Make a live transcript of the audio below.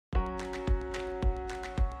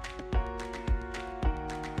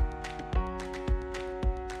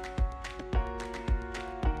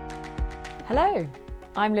Hello,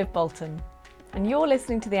 I'm Liv Bolton, and you're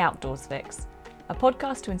listening to The Outdoors Fix, a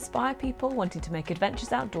podcast to inspire people wanting to make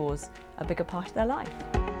adventures outdoors a bigger part of their life.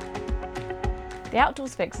 The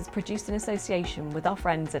Outdoors Fix is produced in association with our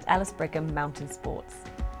friends at Ellis Brigham Mountain Sports.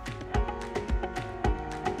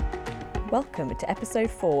 Welcome to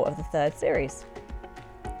episode 4 of the third series.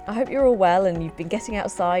 I hope you're all well and you've been getting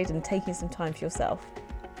outside and taking some time for yourself.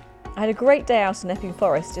 I had a great day out in Epping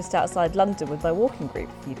Forest just outside London with my walking group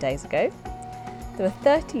a few days ago. There were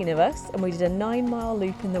 13 of us and we did a 9-mile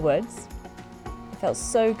loop in the woods. It felt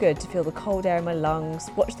so good to feel the cold air in my lungs,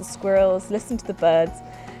 watch the squirrels, listen to the birds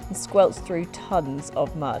and squelch through tons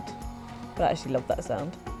of mud. But I actually love that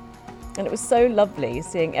sound. And it was so lovely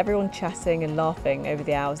seeing everyone chatting and laughing over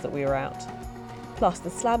the hours that we were out. Plus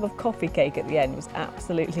the slab of coffee cake at the end was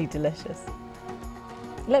absolutely delicious.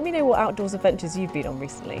 Let me know what outdoors adventures you've been on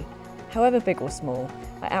recently. However big or small,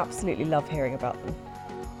 I absolutely love hearing about them.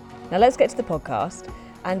 Now let's get to the podcast,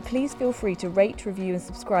 and please feel free to rate, review and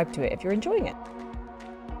subscribe to it if you're enjoying it.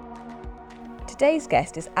 Today's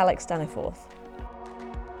guest is Alex Staniforth.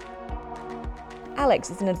 Alex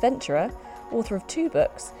is an adventurer, author of 2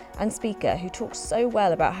 books and speaker who talks so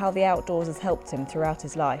well about how the outdoors has helped him throughout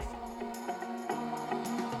his life.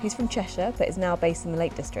 He's from Cheshire but is now based in the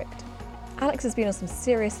Lake District. Alex has been on some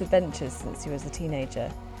serious adventures since he was a teenager,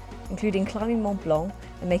 including climbing Mont Blanc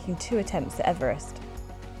and making 2 attempts at Everest.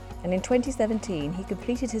 And in 2017 he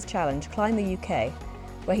completed his challenge Climb the UK,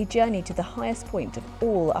 where he journeyed to the highest point of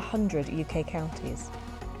all 100 UK counties.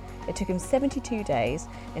 It took him 72 days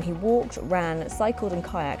and he walked, ran, cycled and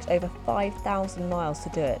kayaked over 5,000 miles to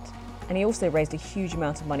do it. And he also raised a huge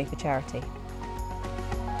amount of money for charity.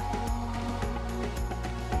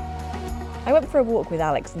 I went for a walk with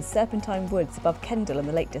Alex in Serpentine Woods above Kendal in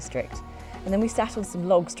the Lake District, and then we sat on some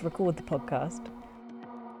logs to record the podcast.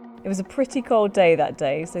 It was a pretty cold day that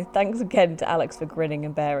day, so thanks again to Alex for grinning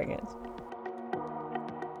and bearing it.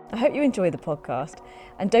 I hope you enjoy the podcast,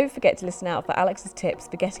 and don't forget to listen out for Alex's tips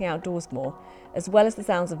for getting outdoors more, as well as the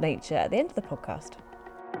sounds of nature at the end of the podcast.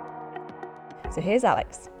 So here's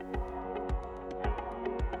Alex.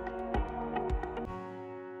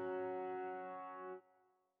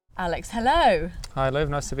 Alex, hello. Hi Liv,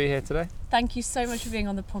 nice to be here today. Thank you so much for being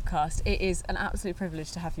on the podcast. It is an absolute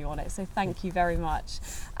privilege to have you on it, so thank you very much.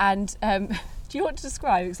 And do you want to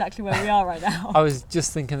describe exactly where we are right now? I was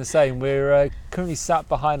just thinking the same. We're currently sat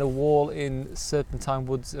behind a wall in Serpentine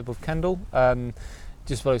Woods above Kendal,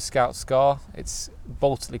 just below Scout Scar. It's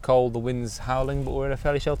boltedly cold, the wind's howling, but we're in a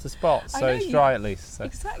fairly sheltered spot, so it's dry at least. So.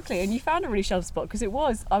 Exactly, and you found a really sheltered spot because I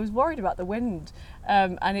was worried about the wind,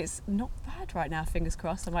 and it's not bad right now, fingers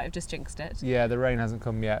crossed. I might have just jinxed it. Yeah, the rain hasn't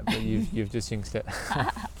come yet, but you've just jinxed it.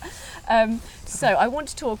 So I want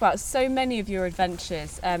to talk about so many of your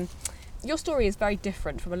adventures. Your story is very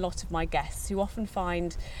different from a lot of my guests who often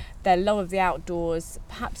find their love of the outdoors,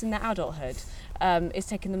 perhaps in their adulthood. It's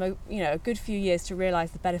taken them a good few years to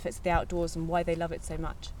realise the benefits of the outdoors and why they love it so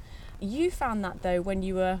much. You found that though when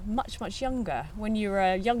you were much, much younger, when you were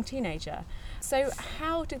a young teenager. So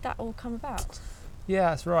how did that all come about?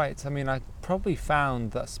 Yeah, that's right. I mean, I probably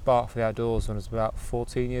found that spark for the outdoors when I was about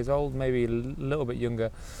 14 years old, maybe a little bit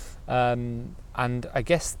younger. And I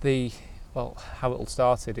guess how it all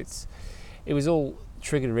started, it was all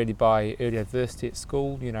triggered really by early adversity at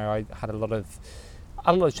school. You know, I had a lot of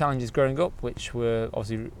challenges growing up, which were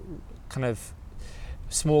obviously kind of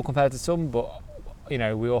small compared to some, but you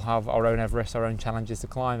know, we all have our own Everest, our own challenges to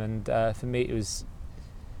climb. And for me, it was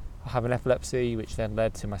having epilepsy, which then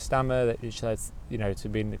led to my stammer, which led, to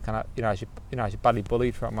being kind of, actually badly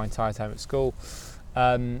bullied throughout my entire time at school.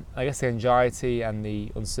 I guess the anxiety and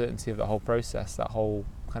the uncertainty of the whole process, that whole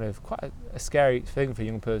kind of quite a scary thing for a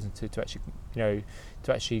young person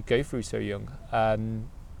to actually go through so young.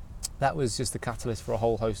 That was just the catalyst for a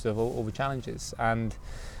whole host of all the challenges. And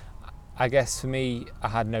I guess for me, I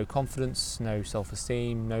had no confidence, no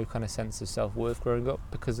self-esteem, no kind of sense of self-worth growing up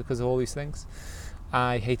because of all these things.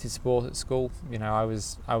 I hated sport at school. I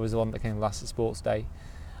was the one that came last at sports day,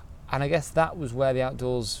 and I guess that was where the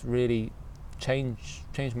outdoors really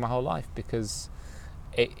changed my whole life, because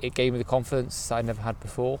it gave me the confidence that I never had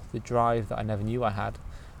before, the drive that I never knew I had,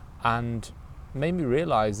 and made me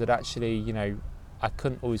realise that actually, I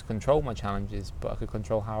couldn't always control my challenges, but I could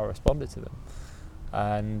control how I responded to them.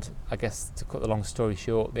 And I guess, to cut the long story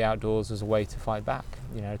short, the outdoors was a way to fight back,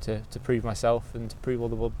 to prove myself and to prove all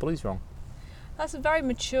the bullies wrong. That's a very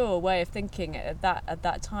mature way of thinking at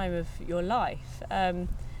that time of your life.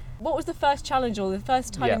 What was the first challenge or the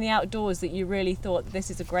first time in the outdoors that you really thought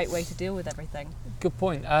this is a great way to deal with everything? Good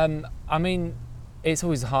point. I mean, it's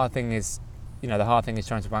always the hard thing is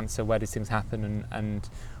trying to answer where these things happen and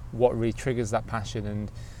what really triggers that passion.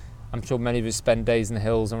 And I'm sure many of us spend days in the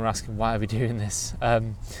hills and we're asking, why are we doing this?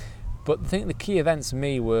 But I think the key events for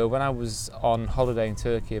me were when I was on holiday in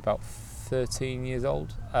Turkey, about 13 years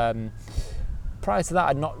old. Prior to that,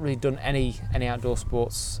 I'd not really done any outdoor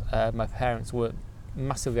sports. My parents weren't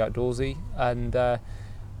massively outdoorsy, and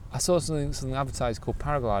I saw something advertised called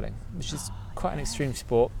paragliding, which is quite an extreme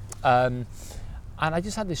sport. And I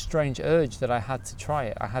just had this strange urge that I had to try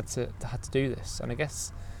it. I had to do this, and I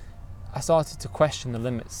guess I started to question the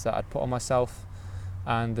limits that I'd put on myself,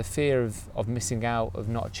 and the fear of missing out, of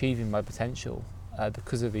not achieving my potential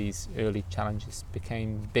because of these early challenges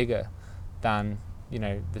became bigger than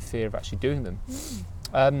the fear of actually doing them.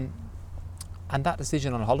 And that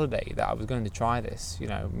decision on holiday that I was going to try this,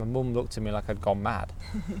 my mum looked at me like I'd gone mad.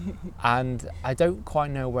 And I don't quite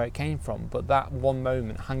know where it came from, but that one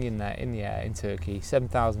moment hanging there in the air in Turkey,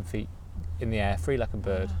 7,000 feet in the air, free like a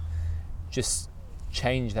bird, just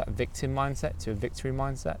changed that victim mindset to a victory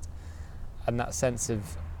mindset. And that sense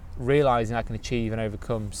of realising I can achieve and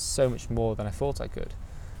overcome so much more than I thought I could.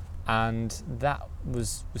 And that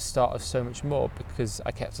was the start of so much more, because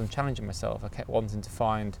I kept on challenging myself. I kept wanting to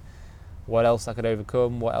find what else I could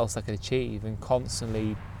overcome, what else I could achieve, and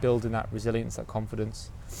constantly building that resilience, that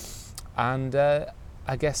confidence. And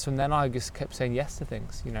I guess from then I just kept saying yes to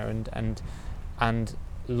things, and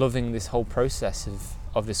loving this whole process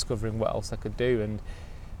of discovering what else I could do. And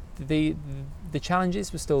the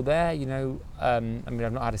challenges were still there, I mean,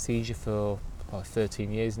 I've not had a seizure for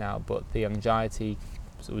 13 years now, but the anxiety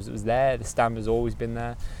was there, the stamina's always been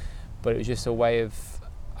there, but it was just a way of,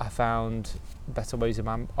 I found better ways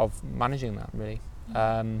of managing that, really.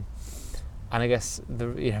 And I guess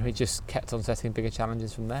it just kept on setting bigger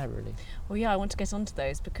challenges from there, really. Well, yeah, I want to get onto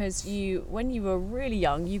those, because when you were really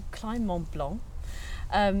young, you climbed Mont Blanc,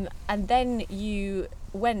 and then you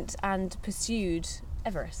went and pursued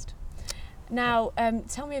Everest. Now,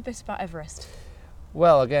 tell me a bit about Everest.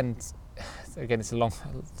 Well, again, it's a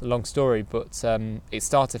long story, but it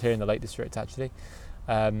started here in the Lake District, actually,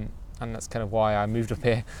 and that's kind of why I moved up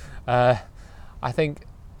here. I think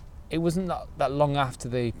it wasn't that long after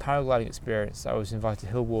the paragliding experience I was invited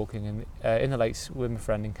hill walking in the lakes with my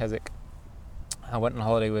friend in Keswick. I went on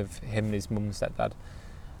holiday with him and his mum and stepdad,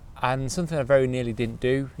 and something I very nearly didn't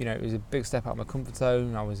do. It was a big step out of my comfort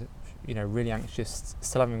zone. I was really anxious,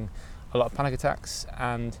 still having a lot of panic attacks,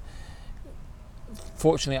 and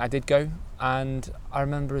fortunately I did go. And I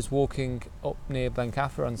remember us walking up near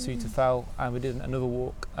Blencathra on Suter Fell, and we did another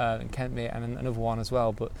walk in Kentmere and another one as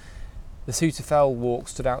well, but the Suter Fell walk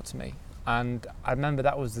stood out to me. And I remember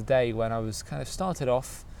that was the day when I was kind of started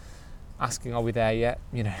off asking, are we there yet?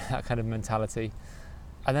 That kind of mentality.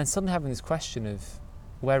 And then suddenly having this question of,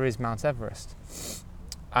 where is Mount Everest?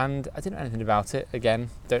 And I didn't know anything about it. Again,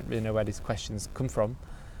 don't really know where these questions come from.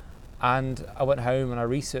 And I went home and I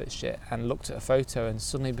researched it and looked at a photo and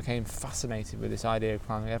suddenly became fascinated with this idea of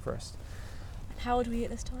climbing Everest. And how old were you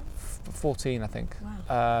at this time? 14, I think.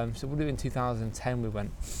 Wow. So it would have been 2010 we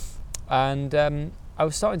went. And I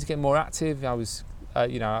was starting to get more active. I was,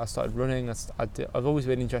 I started running. I've always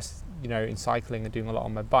been interested, in cycling and doing a lot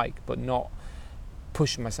on my bike, but not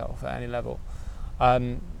pushing myself at any level.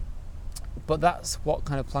 But that's what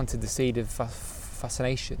kind of planted the seed of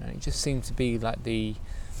fascination, and it just seemed to be like the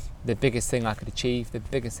biggest thing I could achieve, the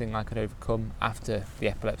biggest thing I could overcome after the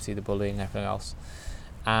epilepsy, the bullying, everything else.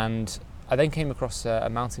 And I then came across a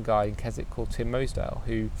mountain guide in Keswick called Tim Mosdale,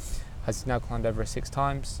 who has now climbed Everest 6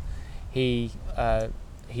 times. He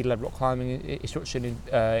led rock climbing instruction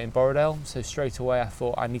in Borrowdale, so straight away I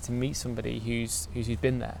thought I need to meet somebody who's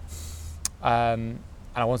been there. And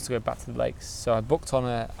I wanted to go back to the lakes, so I booked on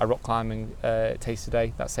a rock climbing taster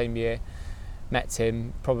day that same year. Met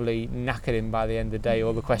him, probably knackered him by the end of the day,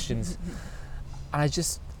 all the questions. And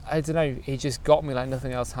I don't know, he just got me like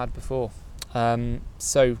nothing else had before.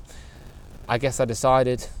 So I guess I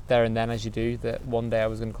decided there and then, as you do, that one day I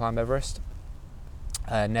was going to climb Everest.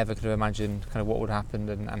 Never could have imagined kind of what would happen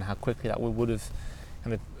and how quickly that would have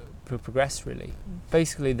kind of progressed, really.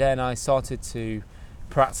 Basically then I started to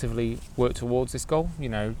proactively work towards this goal,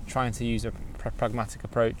 trying to use a pragmatic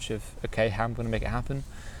approach of, okay, how I'm going to make it happen.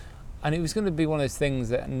 And it was going to be one of those things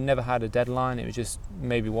that never had a deadline. It was just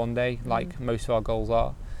maybe one day, like most of our goals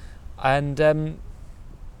are. And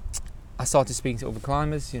I started speaking to other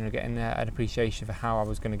climbers, getting an appreciation for how I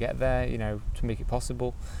was going to get there, to make it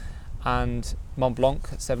possible. And Mont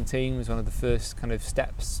Blanc at 17 was one of the first kind of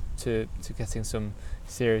steps to getting some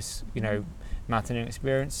serious, mountaineering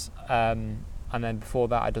experience. And then before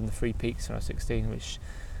that, I'd done the 3 peaks when I was 16, which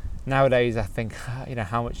nowadays I think,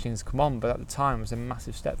 how much things come on, but at the time it was a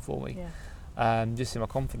massive step for me. Yeah. Just in my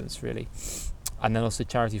confidence, really. and then also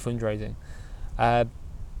charity fundraising.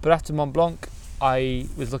 But after Mont Blanc, I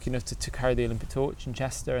was lucky enough to carry the Olympic torch in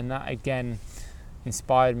Chester, and that again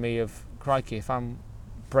inspired me of, crikey, if I'm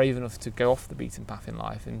brave enough to go off the beaten path in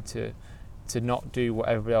life and to not do what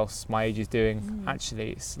everybody else my age is doing,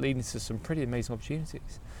 actually it's leading to some pretty amazing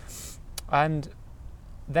opportunities. And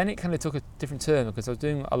then it kind of took a different turn, because I was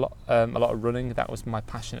doing a lot of running. That was my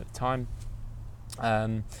passion at the time.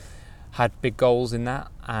 Had big goals in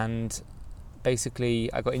that, and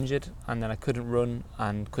basically I got injured, and then I couldn't run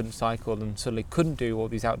and couldn't cycle, and suddenly couldn't do all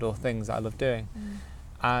these outdoor things that I love doing.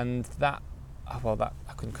 And that I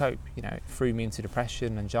couldn't cope. You know, it threw me into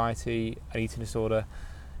depression, anxiety, an eating disorder,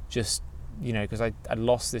 just, you know, because I'd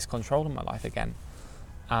lost this control in my life again,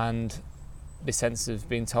 and this sense of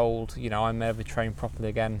being told, you know, I may never train properly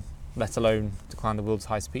again, let alone to climb the world's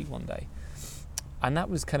highest peak one day. And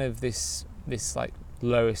that was kind of this like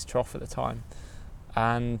lowest trough at the time.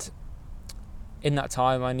 And in that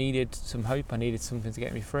time, I needed some hope. I needed something to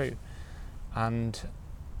get me through. And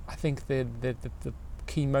I think the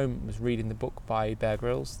key moment was reading the book by Bear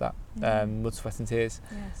Grylls, that Blood, Sweat and Tears.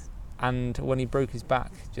 Yes. And when he broke his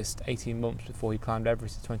back just 18 months before he climbed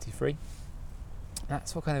Everest at 23,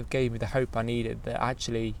 that's what kind of gave me the hope I needed, that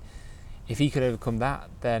actually, if he could overcome that,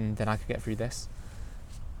 then I could get through this.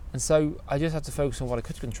 And so I just had to focus on what I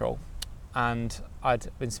could control. And I'd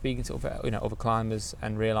been speaking to other climbers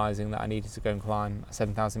and realising that I needed to go and climb a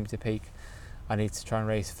 7,000 metre peak. I needed to try and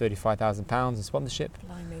raise £35,000 in sponsorship.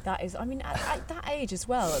 Blimey, that is, I mean, at that age as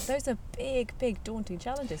well, those are big, daunting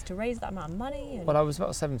challenges to raise that amount of money. Well, I was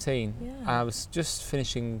about 17. Yeah. And I was just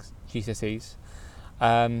finishing GCSEs.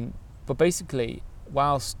 But basically,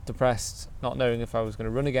 whilst depressed, not knowing if I was going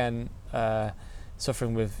to run again,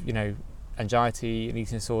 suffering with, you know, anxiety and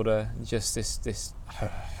eating disorder, just this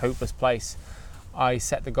hopeless place, I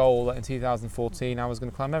set the goal that in 2014 I was going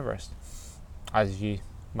to climb Everest, as you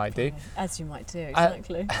might do. As you might do,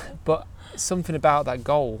 exactly. But something about that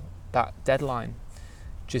goal, that deadline,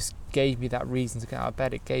 just gave me that reason to get out of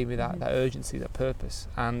bed. It gave me that urgency, that purpose.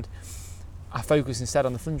 And I focused instead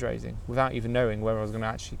on the fundraising without even knowing whether I was going to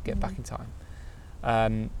actually get back in time.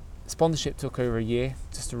 Sponsorship took over a year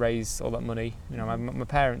just to raise all that money. You know, my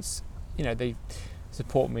parents, you know, they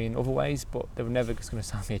support me in other ways, but they were never just going to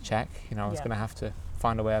send me a cheque. You know, I was going to have to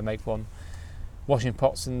find a way to make one. Washing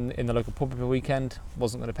pots in the local pub every weekend,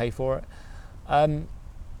 wasn't going to pay for it. And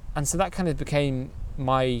so that kind of became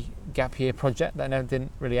my gap year project that never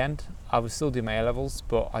didn't really end. I was still doing my A-levels,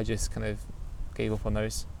 but I just kind of gave up on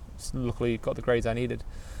those. Luckily got the grades I needed.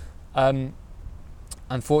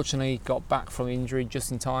 Unfortunately, got back from injury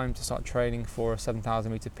just in time to start training for a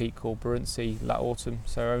 7,000 metre peak called Bruntsea that autumn.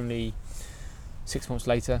 So only 6 months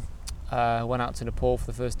later, went out to Nepal for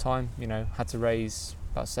the first time. You know, had to raise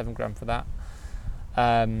about £7,000 for that,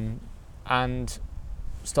 and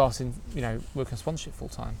starting, you know, working on sponsorship full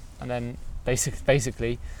time. And then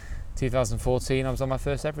basically, 2014, I was on my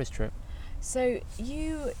first Everest trip. So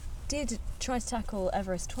you did try to tackle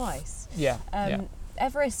Everest twice. Yeah.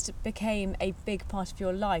 Everest became a big part of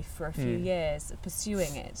your life for a few years,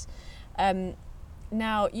 pursuing it.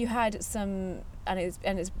 Now you had some, and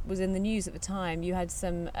it was in the news at the time. You had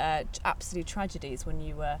some absolute tragedies when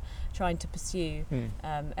you were trying to pursue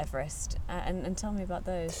Everest, and tell me about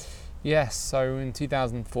those. Yes. So in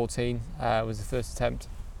 2014 was the first attempt.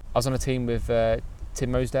 I was on a team with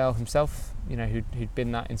Tim Mosdale himself. You know, who'd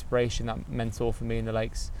been that inspiration, that mentor for me in the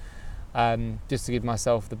lakes. Just to give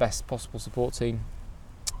myself the best possible support team.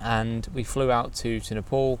 And we flew out to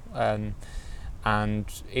Nepal, and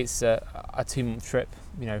it's a 2-month trip,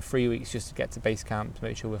 you know, 3 weeks just to get to base camp to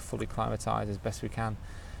make sure we're fully acclimatised as best we can.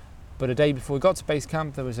 But a day before we got to base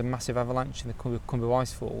camp, there was a massive avalanche in the Khumbu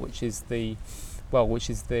Icefall, which is the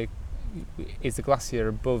glacier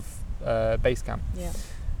above base camp. Yeah.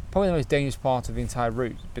 Probably the most dangerous part of the entire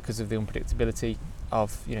route because of the unpredictability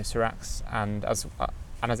of, you know, seracs, and as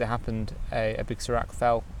it happened, a big serac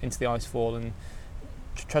fell into the icefall and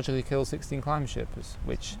tragically killed 16 climber Sherpas,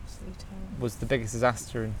 which was the biggest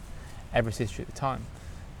disaster in Everest history at the time.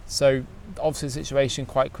 So obviously the situation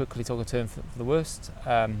quite quickly took a turn for the worst.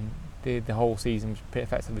 The whole season was pretty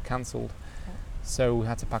effectively cancelled. Okay. So we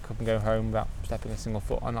had to pack up and go home without stepping a single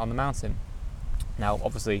foot on the mountain. Now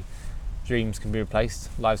obviously dreams can be replaced,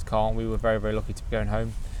 lives can't. We were very, very lucky to be going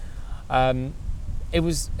home. It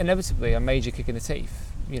was inevitably a major kick in the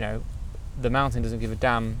teeth. You know, the mountain doesn't give a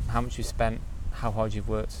damn how much you spent, how hard you've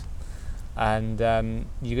worked, and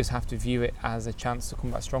you just have to view it as a chance to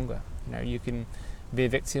come back stronger. You know, you can be a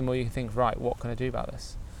victim, or you can think, right, what can I do about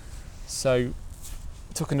this? So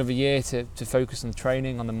it took another year to focus on the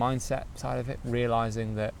training, on the mindset side of it,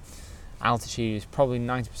 realising that altitude is probably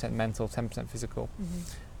 90% mental, 10% physical.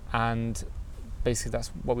 And basically that's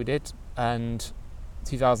what we did. And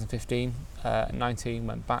 2015, 19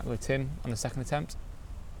 went back with Tim on the second attempt.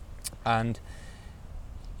 And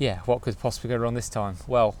yeah, what could possibly go wrong this time?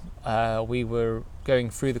 Well, we were going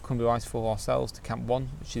through the Cumbu Icefall ourselves to Camp 1,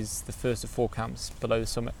 which is the first of 4 camps below the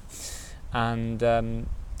summit. And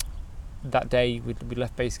that day we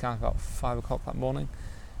left base camp about 5 o'clock that morning,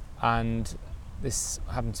 and this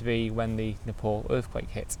happened to be when the Nepal earthquake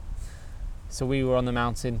hit. So we were on the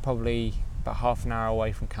mountain probably about half an hour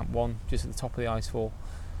away from Camp 1, just at the top of the icefall,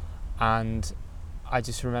 and I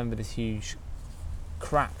just remember this huge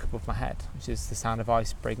crack above my head, which is the sound of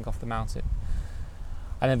ice breaking off the mountain.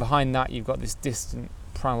 And then behind that you've got this distant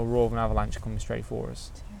primal roar of an avalanche coming straight for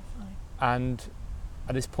us. Terrifying. And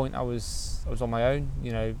at this point I was on my own.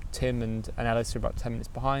 Tim and Ellis are about 10 minutes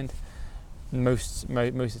behind. Most of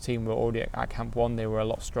the team were already at Camp 1. They were a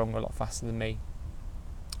lot stronger, a lot faster than me.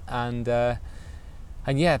 And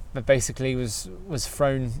yeah, but basically was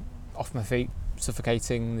thrown off my feet,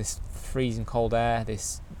 suffocating, this freezing cold air,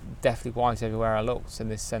 this deathly white everywhere I looked,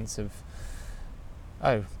 and this sense of,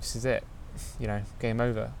 oh, this is it, game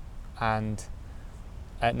over. And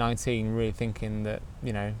at 19, really thinking that,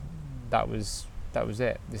 that was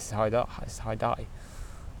it. This is how I die.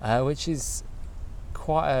 Which is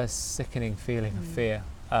quite a sickening feeling of fear.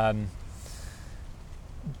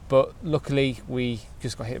 But luckily we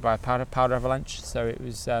just got hit by a powder avalanche, so it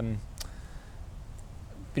was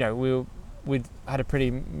we'd had a pretty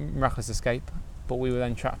miraculous escape, but we were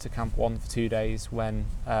then trapped at Camp 1 for 2 days when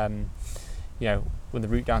when the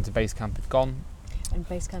route down to base camp had gone. And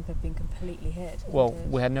base camp had been completely hit. Well,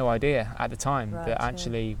 we had no idea at the time Right, that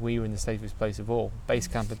actually we were in the safest place of all. Base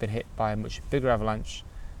camp had been hit by a much bigger avalanche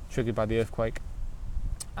triggered by the earthquake,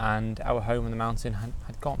 and our home on the mountain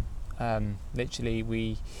had gone. Literally,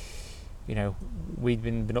 we'd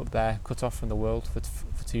been up there, cut off from the world for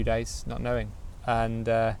 2 days, not knowing. And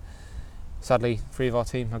sadly, 3 of our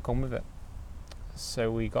team had gone with it.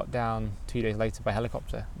 So we got down 2 days later by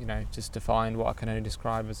helicopter, just to find what I can only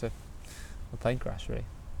describe as a plane crash, really.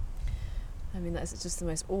 I mean, that's just the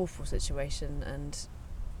most awful situation, and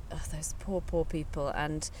those poor people.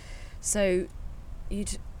 And so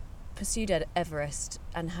you'd pursued at Everest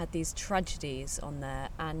and had these tragedies on there,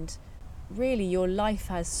 and really your life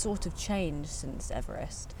has sort of changed since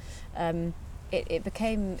Everest.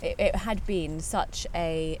 It had been such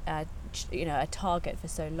a target for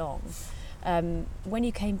so long. When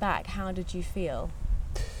you came back, how did you feel?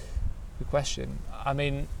 Good question. I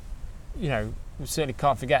mean, we certainly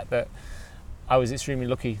can't forget that I was extremely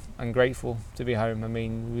lucky and grateful to be home. I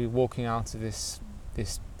mean, we were walking out of this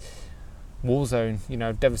war zone,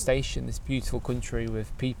 devastation, this beautiful country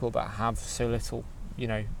with people that have so little,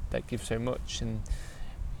 that give so much, and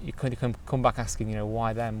you kind of come back asking,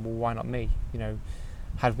 why them? Well, why not me?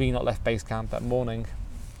 Had we not left base camp that morning,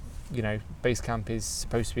 base camp is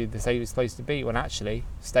supposed to be the safest place to be, when actually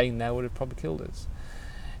staying there would have probably killed us.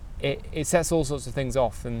 It sets all sorts of things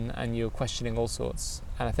off, and you're questioning all sorts.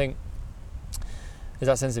 And I think there's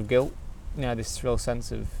that sense of guilt, this real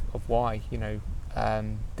sense of why,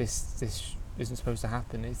 this isn't supposed to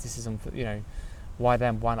happen. This is why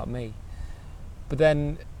them? Why not me? But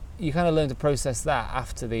then you kind of learn to process that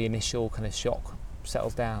after the initial kind of shock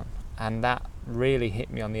settles down, and that really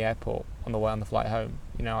hit me on the airport on the way on the flight home.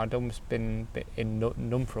 I'd almost been a bit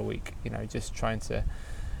numb for a week, just trying to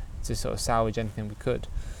sort of salvage anything we could.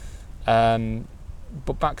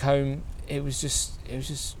 But back home, it was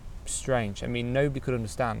just strange. I mean, nobody could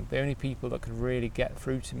understand. The only people that could really get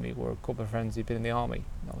through to me were a couple of friends who'd been in the army.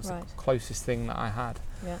 That was Right. the closest thing that I had.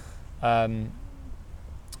 Yeah.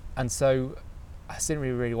 And so I didn't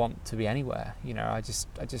really want to be anywhere. I just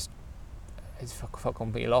felt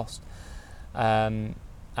completely lost, and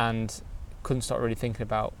couldn't stop really thinking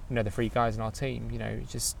about the 3 guys in our team.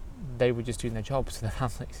 They were just doing their jobs to their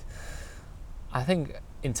families. I think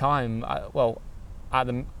in time, at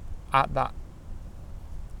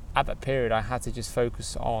that period, I had to just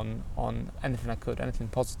focus on anything I could, anything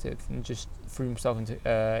positive, and just threw myself into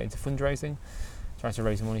fundraising, trying to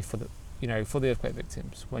raise money for the earthquake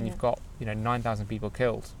victims. When you've got 9,000 people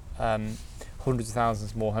killed, hundreds of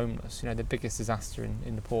thousands more homeless, the biggest disaster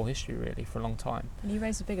in Nepal history, really, for a long time. And you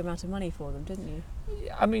raised a big amount of money for them, didn't you?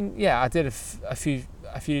 I mean, yeah, I did a few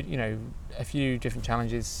different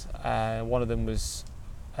challenges. One of them was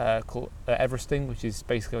called Everesting, which is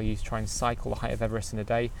basically you try and cycle the height of Everest in a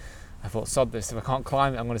day. I thought, sod this, if I can't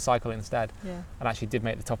climb it, I'm going to cycle it instead. Yeah. And actually did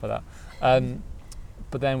make the top of that.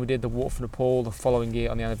 But then we did the Walk for Nepal the following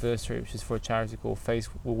year on the anniversary, which is for a charity called Face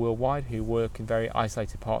Worldwide, who work in very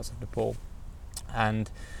isolated parts of Nepal.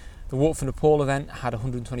 And The Walk for Nepal event had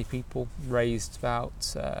 120 people, raised about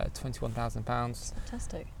 £21,000.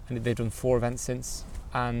 Fantastic. And they've done 4 events since,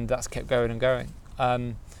 and that's kept going and going.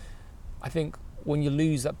 I think when you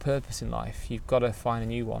lose that purpose in life, you've got to find a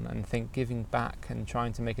new one, and think giving back and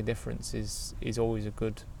trying to make a difference is always a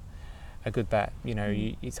good bet. You know,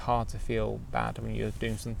 it's hard to feel bad when you're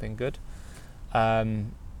doing something good.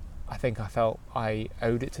 I think I felt I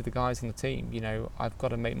owed it to the guys on the team. You know, I've got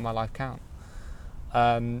to make my life count.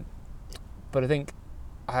 But I think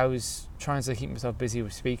I was trying to keep myself busy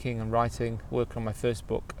with speaking and writing, working on my first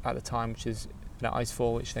book at the time, which is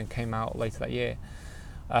Icefall, which then came out later that year.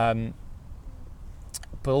 But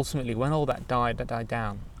ultimately, when all that died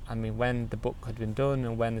down. I mean, when the book had been done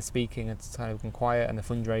and when the speaking had kind of gone quiet and the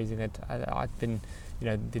fundraising I'd been, you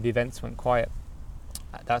know, the events went quiet.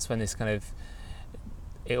 That's when this kind of,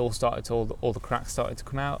 it all started to, all the cracks started to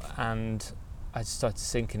come out, and I just started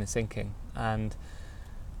sinking. And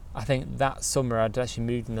I think that summer I'd actually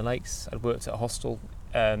moved in the lakes. I'd worked at a hostel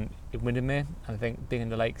in Windermere, and I think being in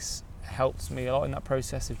the lakes helped me a lot in that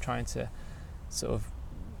process of trying to sort of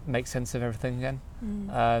make sense of everything again.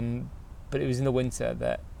 But it was in the winter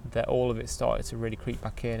that all of it started to really creep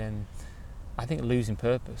back in, and I think losing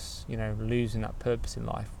purpose, you know, losing that purpose in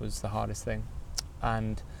life was the hardest thing.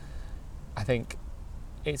 And I think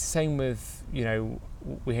it's the same with, you know,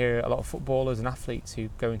 we hear a lot of footballers and athletes who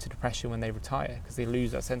go into depression when they retire because they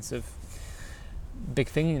lose that sense of big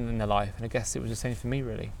thing in their life, and I guess it was the same for me,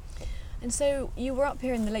 really. And so you were up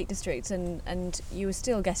here in the Lake District, and you were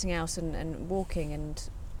still getting out and walking,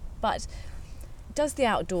 but does the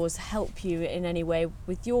outdoors help you in any way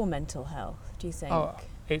with your mental health, do you think? Oh,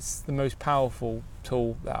 it's the most powerful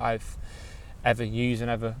tool that I've ever used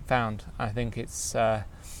and ever found. I think it's the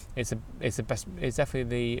best. It's definitely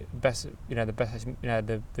the best.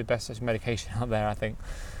 The best medication out there, I think.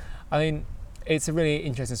 I mean, it's a really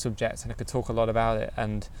interesting subject, and I could talk a lot about it.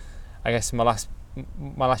 And I guess my last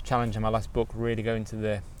challenge and my last book really trying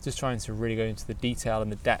to really go into the detail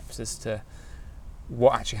and the depths as to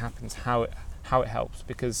what actually happens, how it helps.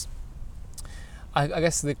 Because I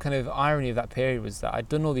guess the kind of irony of that period was that I'd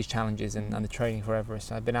done all these challenges and the training for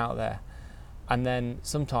Everest, and I'd been out there, and then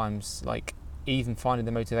sometimes, like, even finding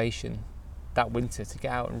the motivation that winter to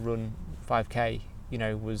get out and run 5k, you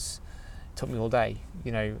know, took me all day,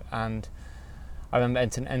 you know. And I remember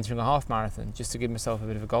entering a half marathon just to give myself a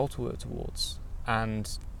bit of a goal to work towards,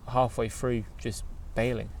 and halfway through just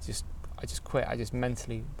bailing, I just quit. I just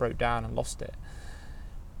mentally broke down and lost it.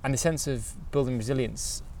 And the sense of building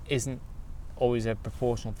resilience isn't always a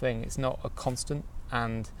proportional thing. It's not a constant,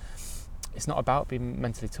 and it's not about being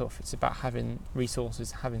mentally tough. It's about having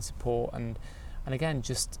resources, having support, and again,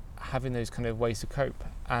 just having those kind of ways to cope.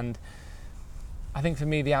 And I think for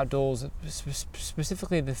me, the outdoors,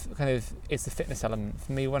 specifically it's the fitness element.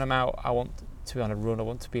 For me, when I'm out, I want to be on a run. I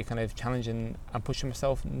want to be kind of challenging and pushing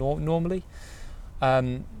myself normally.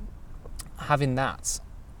 Having that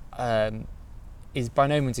is by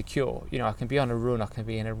no means a cure. You know, I can be on a run, I can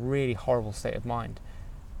be in a really horrible state of mind.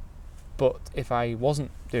 But if I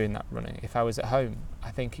wasn't doing that running, if I was at home,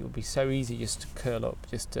 I think it would be so easy just to curl up,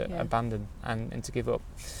 just to abandon and to give up.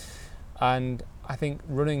 And I think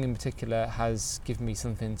running in particular has given me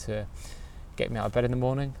something to get me out of bed in the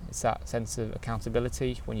morning. It's that sense of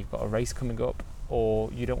accountability when you've got a race coming up,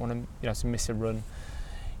 or you don't want to miss a run.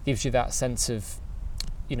 It gives you that sense of,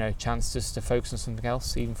 chance just to focus on something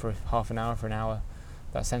else, even for half an hour, for an hour,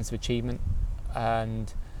 that sense of achievement.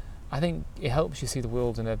 And I think it helps you see the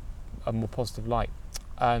world in a more positive light.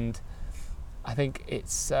 And I think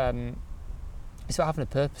it's about having a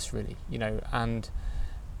purpose, really, and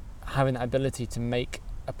having that ability to make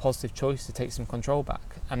a positive choice, to take some control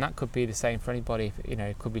back. And that could be the same for anybody.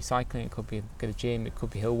 It could be cycling, it could be go to the gym, it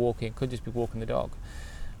could be hill walking, it could just be walking the dog.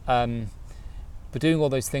 But doing all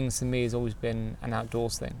those things to me has always been an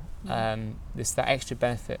outdoors thing. There's that extra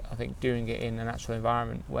benefit, I think, doing it in a natural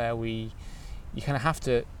environment where you kind of have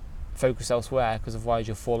to focus elsewhere, because otherwise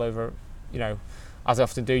you'll fall over, as I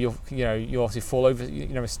often do, you obviously fall over,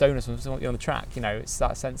 a stone or something on the track. It's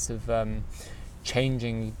that sense of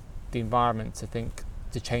changing the environment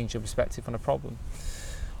to change your perspective on a problem.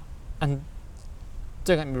 And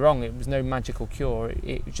don't get me wrong, it was no magical cure.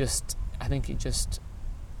 I think it just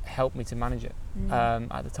helped me to manage it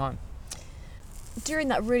at the time. During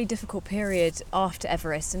that really difficult period after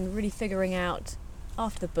Everest, and really figuring out,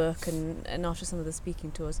 after the book and after some of the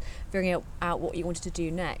speaking tours, figuring out what you wanted to do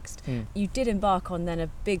next, you did embark on then a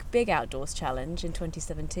big outdoors challenge in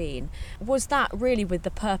 2017. Was that really with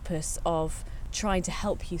the purpose of trying to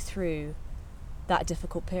help you through that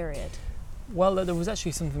difficult period? Well, there was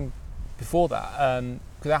actually something before that,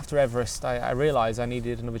 because after Everest, I realised I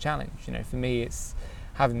needed another challenge. For me, it's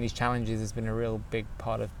having these challenges has been a real big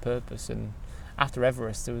part of purpose. And after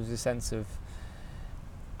Everest, there was a sense of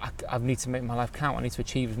I need to make my life count. I need to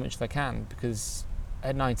achieve as much as I can, because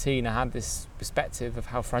at 19 I had this perspective of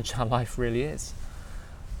how fragile life really is.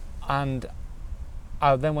 And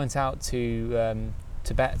I then went out to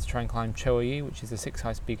Tibet to try and climb Choyu, which is the 6th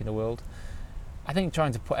highest peak in the world. I think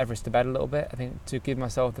trying to put Everest to bed a little bit, I think to give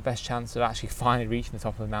myself the best chance of actually finally reaching the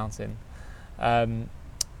top of the mountain. And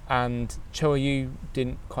Choyu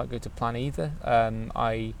didn't quite go to plan either.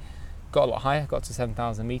 I got a lot higher, got to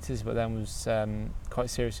 7,000 metres, but then was quite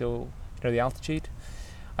seriously ill, the altitude.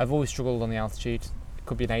 I've always struggled on the altitude. It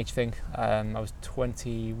could be an age thing. I was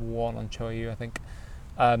 21 on Choyu, I think.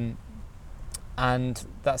 And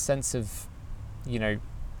that sense of,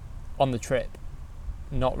 on the trip,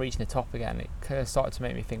 not reaching the top again, it kind of started to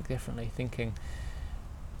make me think differently, thinking,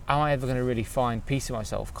 am I ever going to really find peace in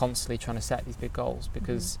myself, constantly trying to set these big goals?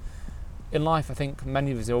 Because in life, I think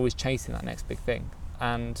many of us are always chasing that next big thing,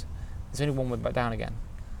 and there's only one way back down again.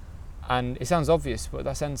 And it sounds obvious, but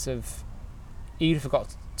that sense of, even if I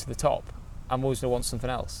got to the top, I'm always going to want something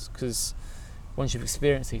else, because once you've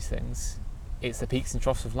experienced these things, it's the peaks and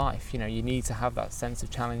troughs of life. You need to have that sense of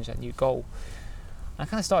challenge, that new goal. And I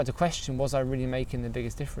kind of started to question, was I really making the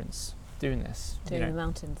biggest difference doing this? Doing the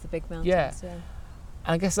mountains, the big mountains. Yeah. And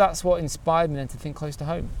I guess that's what inspired me then to think close to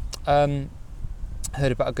home. I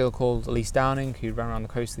heard about a girl called Elise Downing who ran around the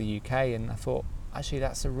coast of the UK, and I thought, actually,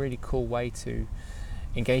 that's a really cool way to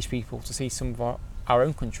engage people, to see some of our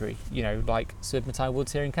own country, like Sub-Matai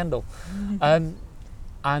Woods here in Kendal.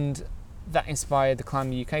 And that inspired the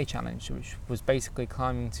Climb the UK challenge, which was basically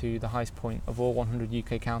climbing to the highest point of all 100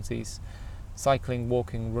 UK counties, cycling,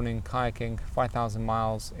 walking, running, kayaking, 5,000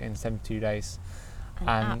 miles in 72 days. An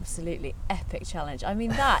absolutely epic challenge. I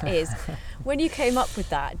mean, that is, when you came up with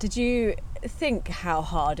that, did you think how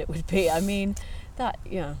hard it would be? I mean, it's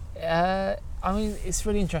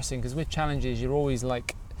really interesting, because with challenges, you're always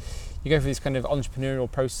like, you go through this kind of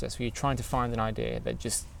entrepreneurial process where you're trying to find an idea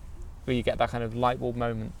where you get that kind of light bulb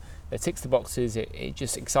moment that ticks the boxes, it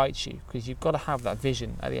just excites you, because you've got to have that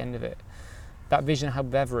vision at the end of it. That vision I had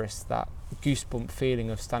with Everest, that goosebump feeling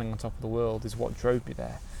of standing on top of the world, is what drove me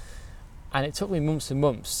there. And it took me months and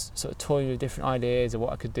months sort of toying with different ideas of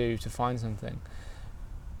what I could do to find something.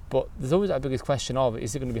 But there's always that biggest question of,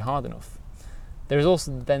 is it going to be hard enough? There's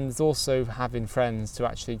also having friends to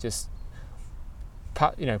actually just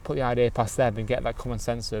put the idea past them and get that common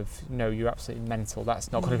sense of, no, you're absolutely mental, that's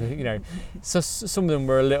not going to be, So some of them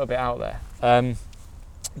were a little bit out there.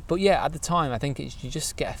 But yeah, at the time, I think you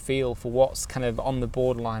just get a feel for what's kind of on the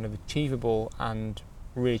borderline of achievable and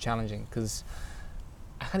really challenging, because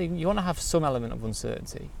you want to have some element of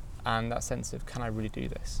uncertainty and that sense of, can I really do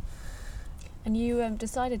this? And you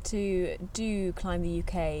decided to do Climb the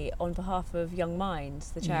UK on behalf of Young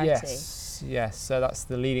Minds, the charity. Yes. So that's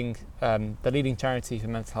the leading charity for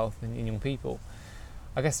mental health in young people.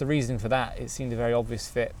 I guess the reason for that, it seemed a very obvious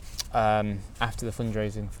fit after the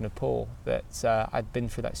fundraising for Nepal, that I'd been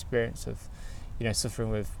through that experience of,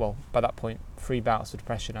 suffering with, by that point, 3 bouts of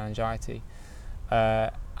depression and anxiety,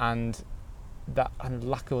 and that kind of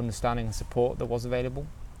lack of understanding and support that was available.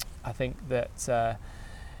 I think that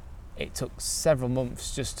it took several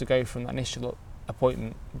months just to go from that initial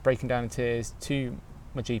appointment, breaking down in tears, to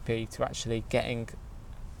my GP, to actually getting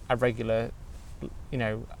a regular,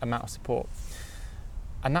 amount of support.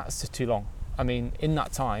 And that's just too long. I mean, in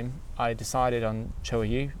that time, I decided on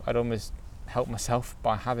Choyu. I'd almost helped myself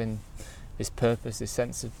by having this purpose, this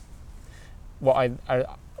sense of what I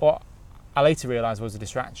later realised was a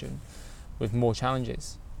distraction with more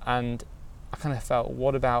challenges. And I kind of felt,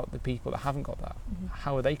 what about the people that haven't got that? Mm-hmm.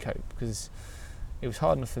 How will they cope? Because it was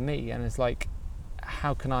hard enough for me, and it's like,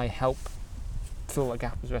 how can I help fill that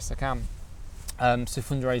gap as best I can? So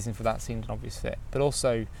fundraising for that seemed an obvious fit. But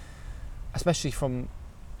also, especially from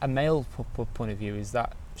a male point of view, is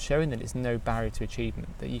that showing that it's no barrier to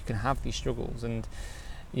achievement, that you can have these struggles, and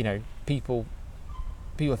people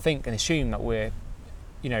think and assume that we're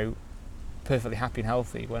perfectly happy and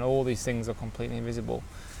healthy when all these things are completely invisible.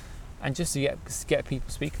 And just to get people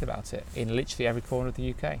speaking about it in literally every corner of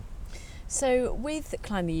the UK. So with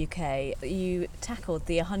Climb the UK, you tackled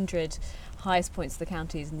the 100 highest points of the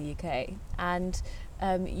counties in the UK, and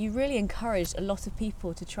you really encouraged a lot of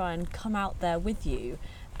people to try and come out there with you.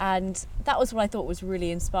 And that was what I thought was really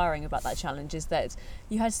inspiring about that challenge, is that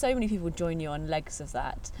you had so many people join you on legs of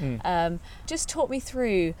that. Just talk me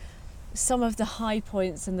through some of the high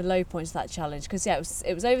points and the low points of that challenge, because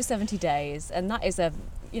it was over 70 days, and that is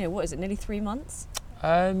what is it, nearly 3 months?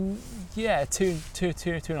 Yeah, two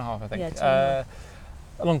and a half, I think. Yeah, 2.5.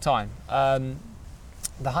 A long time.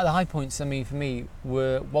 The high points, I mean, for me,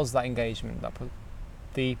 was that engagement,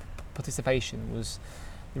 the participation was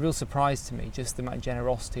a real surprise to me. Just the amount of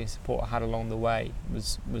generosity and support I had along the way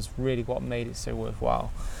was really what made it so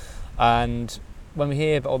worthwhile. And when we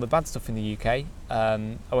hear about all the bad stuff in the UK,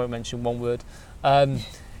 I won't mention one word.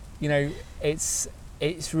 You know, it's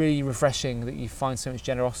really refreshing that you find so much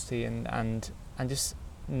generosity and just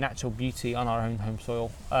natural beauty on our own home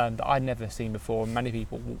soil that I'd never seen before, and many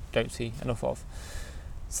people don't see enough of.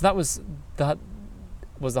 So that was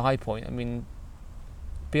the high point. I mean,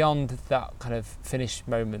 beyond that kind of finish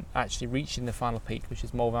moment, actually reaching the final peak, which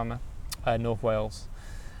is Morvama, North Wales,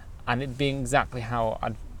 and it being exactly how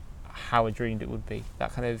I dreamed it would be.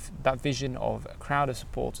 That vision of a crowd of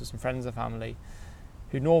supporters and friends and family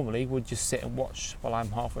who normally would just sit and watch while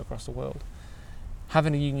I'm halfway across the world.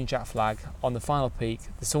 Having a Union Jack flag on the final peak,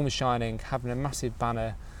 the sun was shining, having a massive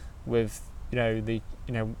banner with with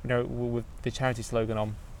the charity slogan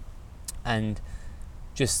on, and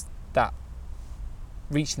just that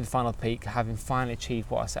reaching the final peak, having finally achieved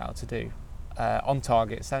what I set out to do, on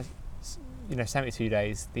target. 72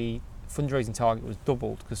 days. The fundraising target was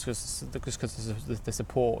doubled because the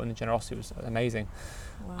support and the generosity was amazing.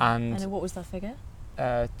 Wow. And what was that figure?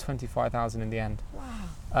 25,000 in the end.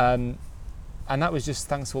 Wow. And that was just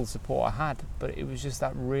thanks to all the support I had, but it was just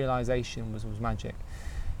that realisation was magic.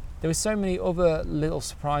 There were so many other little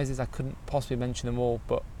surprises, I couldn't possibly mention them all,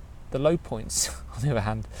 but the low points, on the other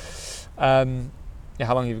hand, how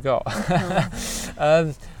long have you got?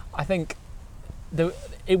 I think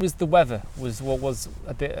it was the weather was what was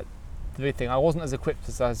a bit the big thing. I wasn't as equipped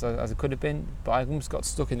as I could have been, but I almost got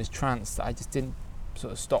stuck in this trance that I just didn't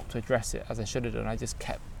sort of stop to address it as I should have done. I just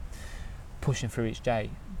kept pushing through each day.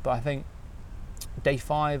 But I think day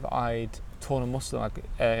 5 I'd torn a muscle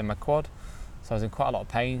in my quad, so I was in quite a lot of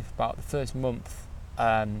pain. For about the first month,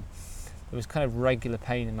 there was kind of regular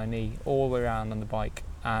pain in my knee all the way around on the bike,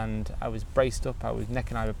 and I was braced up. I was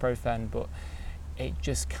necking ibuprofen, but it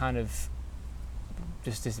just kind of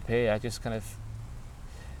just disappeared. I just kind of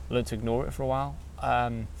learned to ignore it for a while.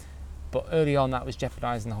 But early on, that was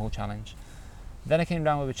jeopardising the whole challenge. Then I came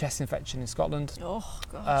down with a chest infection in Scotland. Oh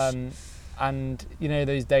gosh. And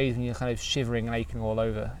those days when you're kind of shivering and aching all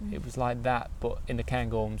over, it was like that, but in the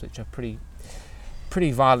Cairngorms, which are pretty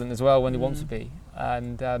violent as well when they want to be.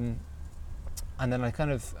 And then I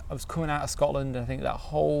was coming out of Scotland, and I think that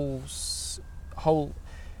whole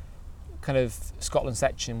kind of Scotland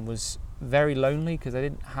section was very lonely because I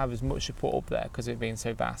didn't have as much support up there because of it being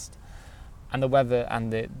so vast. And the weather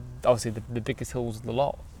and obviously the biggest hills of the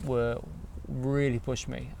lot were really pushed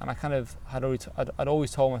me, and I kind of I'd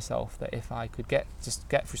always told myself that if I could get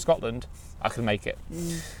through Scotland, I could make it.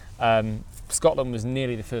 Scotland was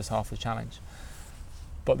nearly the first half of the challenge,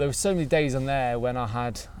 but there were so many days on there when I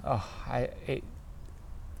had I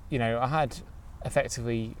had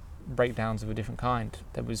effectively breakdowns of a different kind.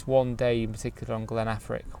 There was one day in particular on Glen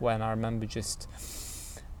Affric when I remember just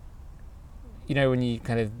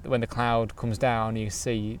when the cloud comes down, you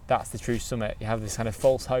see that's the true summit. You have this kind of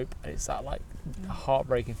false hope, and it's that like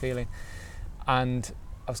heartbreaking feeling. And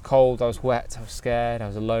I was cold, I was wet, I was scared, I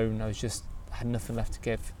was alone. I had nothing left to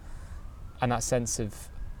give, and that sense of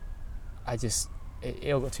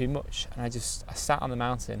it all got too much. And I sat on the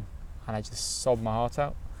mountain and I just sobbed my heart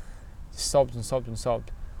out, just sobbed and sobbed and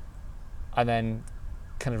sobbed, and then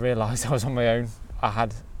kind of realised I was on my own. I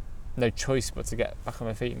had no choice but to get back on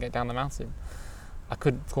my feet and get down the mountain. I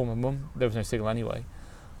couldn't call my mum, there was no signal anyway.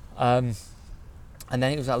 And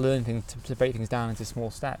then it was that learning thing to break things down into small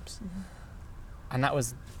steps. And that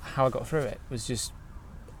was how I got through it, was just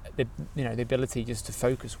the ability just to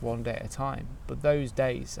focus one day at a time. But those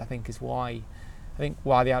days, I think, is why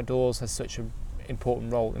the outdoors has such an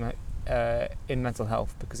important role in mental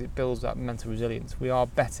health, because it builds that mental resilience. We are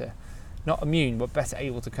better, not immune, but better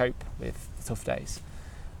able to cope with the tough days.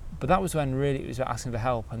 But that was when really it was about asking for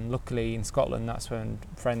help, and luckily in Scotland that's when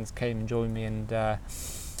friends came and joined me, and at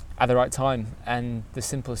the right time. And the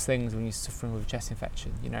simplest things when you're suffering with a chest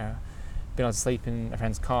infection, being able to sleep in a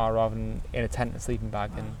friend's car rather than in a tent and a sleeping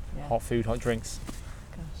bag, and hot food, hot drinks.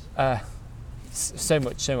 So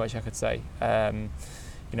much I could say.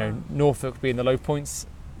 Norfolk being the low points,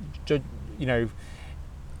 it may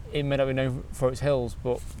not be known for its hills,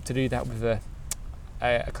 but to do that with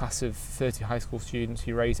a class of 30 high school students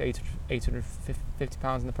who raised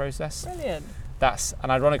 £850 in the process. Brilliant. That's an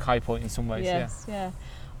ironic high point in some ways. Yes, yeah.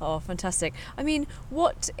 Oh, fantastic. I mean,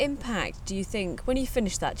 what impact do you think, when you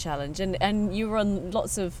finished that challenge, and you were on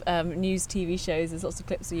lots of news TV shows, there's lots of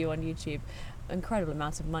clips of you on YouTube, incredible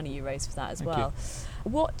amount of money you raised for that as Thank well.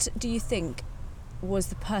 What do you think was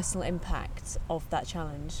the personal impact of that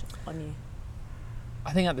challenge on you?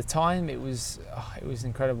 I think at the time it was an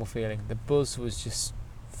incredible feeling. The buzz was just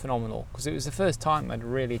phenomenal because it was the first time I'd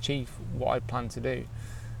really achieved what I'd planned to do.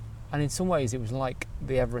 And in some ways it was like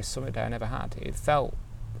the Everest summit day I never had. It felt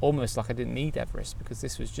almost like I didn't need Everest because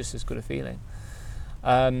this was just as good a feeling.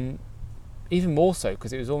 Even more so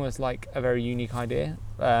because it was almost like a very unique idea.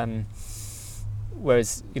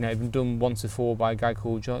 Whereas, you know, it'd been done once before by a guy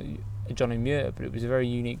called Johnny Muir, but it was a very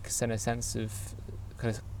unique sense of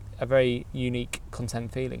kind of a very unique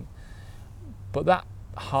content feeling. But that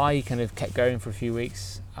high kind of kept going for a few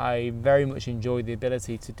weeks. I very much enjoyed the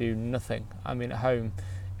ability to do nothing. I mean, at home,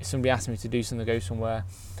 if somebody asked me to do something, go somewhere,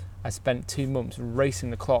 I spent 2 months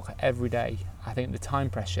racing the clock every day. I think the time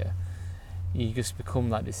pressure, you just become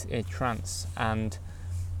like this in a trance, and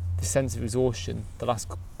the sense of exhaustion the last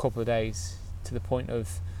couple of days, to the point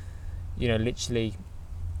of, you know, literally,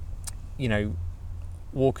 you know,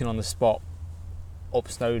 walking on the spot up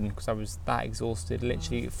Snowdon because I was that exhausted,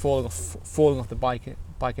 literally falling off the bike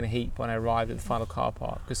in a heap when I arrived at the final car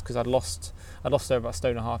park because I'd lost over about 1.5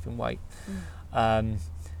 stone in weight.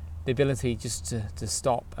 The ability just to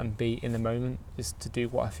stop and be in the moment, just to do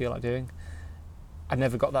what I feel like doing. I'd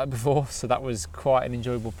never got that before, so that was quite an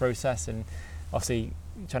enjoyable process, and obviously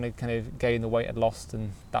trying to kind of gain the weight I'd lost,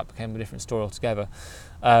 and that became a different story altogether.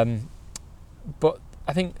 But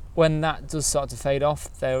I think when that does start to fade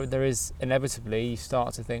off, there is inevitably, you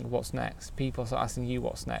start to think, what's next? People start asking you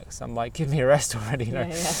what's next. I'm like, give me a rest already, you know.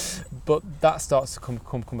 Yeah. But that starts to come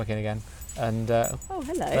back in again. And oh,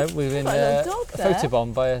 hello. We've been a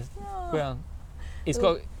photobombed by a. Well, he's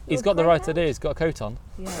got the right idea. He's got a coat on.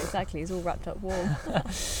 Yeah, exactly. He's all wrapped up warm.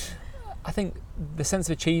 I think the sense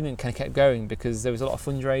of achievement kind of kept going because there was a lot of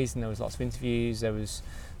fundraising, there was lots of interviews, there was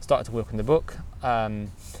started to work on the book.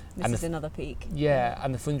 This is another peak. Yeah,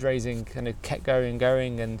 and the fundraising kind of kept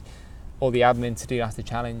going, and all the admin to do after the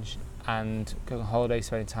challenge, and going on holiday,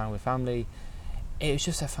 spending time with family. It was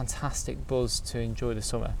just a fantastic buzz to enjoy the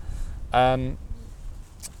summer.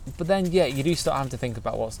 But then, yeah, you do start having to think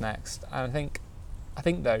about what's next. And I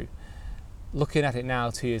think though, looking at it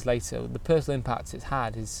now, 2 years later, the personal impact it's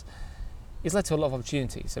had is led to a lot of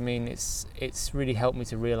opportunities. I mean, it's really helped me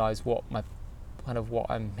to realise what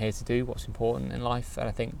I'm here to do, what's important in life. And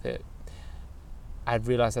I think that I've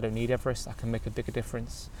realised I don't need Everest. I can make a bigger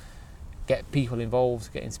difference, get people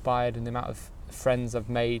involved, get inspired, and the amount of friends I've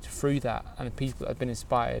made through that, and the people that have been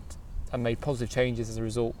inspired and made positive changes as a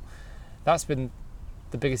result. That's been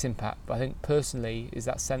the biggest impact. But I think personally is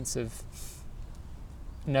that sense of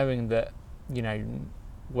knowing that, you know,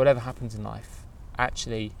 whatever happens in life,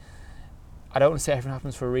 actually, I don't want to say everything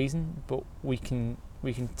happens for a reason, but we can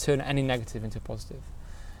turn any negative into positive.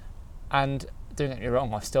 And don't get me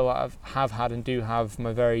wrong, I still have had and do have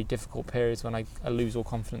my very difficult periods when I lose all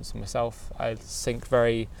confidence in myself. I sink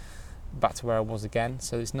very back to where I was again.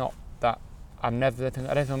 So it's not that I don't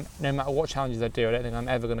think no matter what challenges I do, I don't think I'm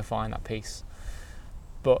ever going to find that peace.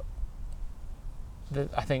 But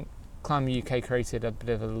I think Climb UK created a bit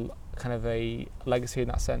of a kind of a legacy in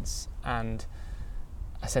that sense, and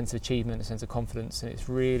a sense of achievement, a sense of confidence, and it's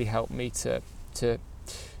really helped me to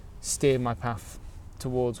steer my path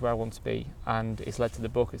towards where I want to be. And it's led to the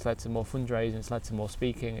book, it's led to more fundraising, it's led to more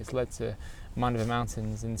speaking, it's led to Mind Over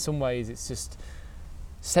Mountains. In some ways it's just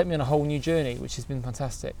set me on a whole new journey, which has been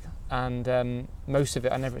fantastic, and most of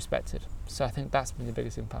it I never expected. So I think that's been the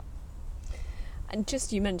biggest impact. And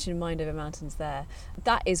just, you mentioned Mind Over Mountains there.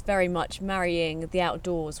 That is very much marrying the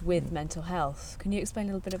outdoors with mental health. Can you explain a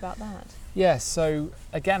little bit about that? Yeah, so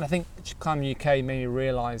again, I think Climb UK made me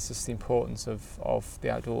realise just the importance of the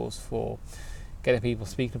outdoors for getting people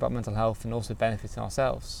speaking about mental health and also benefiting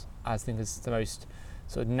ourselves. I think it's the most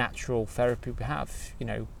sort of natural therapy we have. You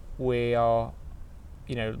know, we are,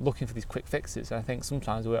 you know, looking for these quick fixes. And I think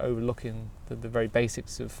sometimes we're overlooking the very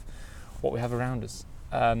basics of what we have around us.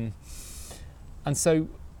 And so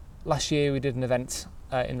last year we did an event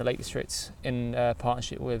in the Lake District in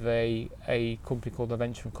partnership with a company called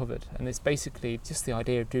Adventure Uncovered, and it's basically just the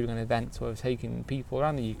idea of doing an event where we're taking people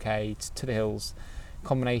around the UK to the hills,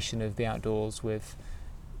 combination of the outdoors with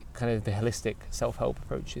kind of the holistic self-help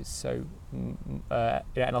approaches. So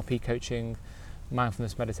NLP coaching,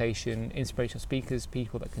 mindfulness meditation, inspirational speakers,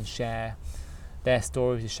 people that can share their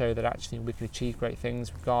stories to show that actually we can achieve great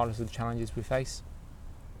things regardless of the challenges we face.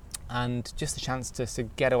 And just the chance to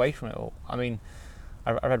get away from it all. I mean,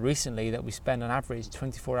 I read recently that we spend on average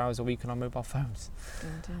 24 hours a week on our mobile phones.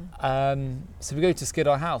 So we go to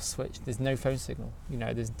Skiddaw House, which there's no phone signal. You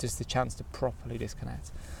know, there's just the chance to properly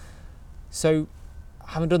disconnect. So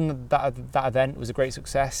having done that event was a great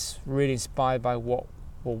success, really inspired by what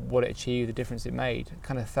it achieved, the difference it made.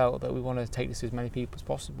 Kind of felt that we want to take this to as many people as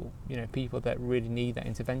possible, people that really need that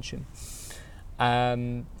intervention.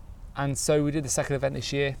 And so we did the second event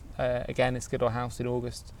this year, again at Skiddaw House in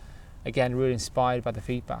August. Again, really inspired by the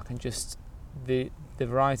feedback and just the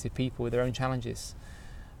variety of people with their own challenges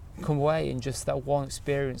come away, and just that one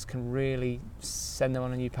experience can really send them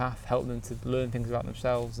on a new path, help them to learn things about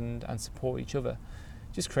themselves and support each other,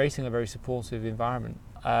 just creating a very supportive environment.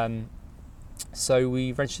 So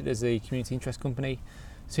we registered as a community interest company,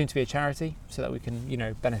 soon to be a charity, so that we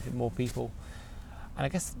can benefit more people. And I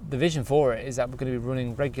guess the vision for it is that we're going to be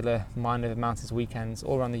running regular Mind Over Mountains weekends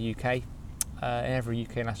all around the UK, in every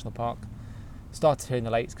UK national park. Started here in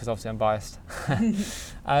the Lakes because obviously I'm biased.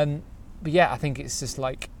 But yeah, I think it's just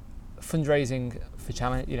like fundraising for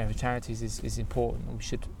charities is important.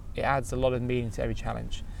 It adds a lot of meaning to every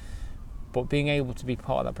challenge. But being able to be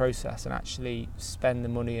part of that process and actually spend the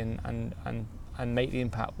money and make the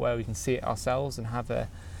impact where we can see it ourselves and have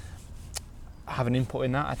an input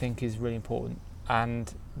in that, I think is really important.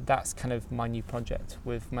 And that's kind of my new project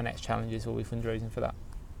with my next challenges, will be fundraising for that.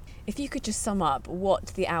 If you could just sum up what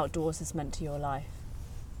the outdoors has meant to your life.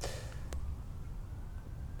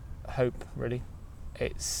 Hope, really.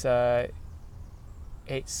 It's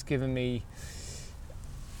given me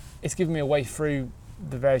a way through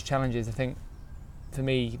the various challenges. I think for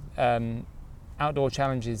me, outdoor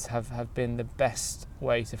challenges have been the best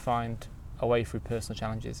way to find a way through personal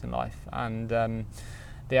challenges in life, and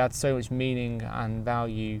they add so much meaning and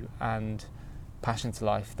value and passion to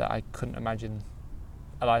life that I couldn't imagine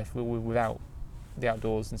a life without the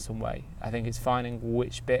outdoors in some way. I think it's finding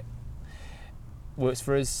which bit works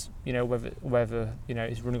for us, whether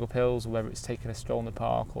it's running up hills or whether it's taking a stroll in the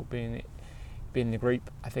park or being in a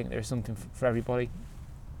group. I think there is something for everybody.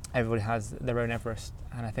 Everybody has their own Everest,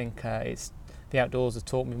 and I think it's the outdoors has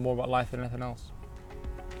taught me more about life than anything else.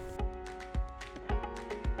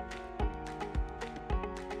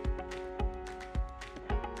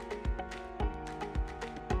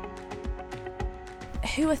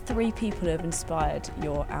 Who are 3 people who have inspired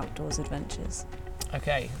your outdoors adventures?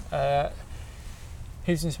 Okay,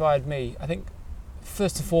 who's inspired me? I think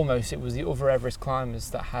first and foremost it was the other Everest climbers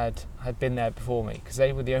that had been there before me, because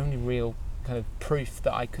they were the only real kind of proof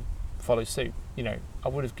that I could follow suit. I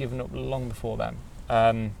would have given up long before them.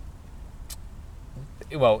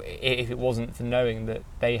 Well, if it wasn't for knowing that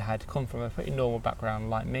they had come from a pretty normal background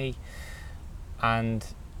like me, and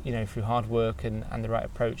through hard work and the right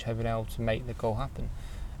approach have been able to make the goal happen.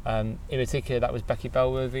 In particular, that was Becky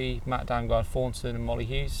Bellworthy, Matt Dangard-Thornton and Molly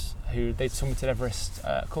Hughes, who they'd summited Everest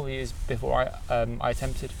a couple of years before I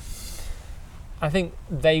attempted. I think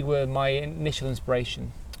they were my initial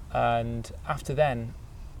inspiration, and after then,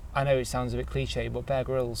 I know it sounds a bit cliche, but Bear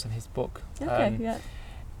Grylls and his book,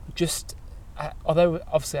 although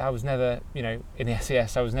obviously I was never, in the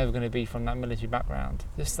SES, I was never going to be from that military background,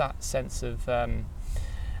 just that sense of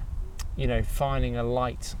finding a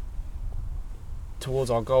light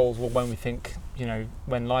towards our goals, or when we think,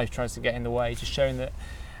 when life tries to get in the way, just showing that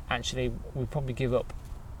actually we probably give up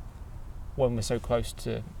when we're so close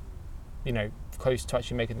to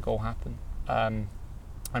actually making the goal happen.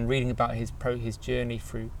 And reading about his journey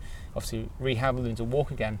through, obviously rehabilitating to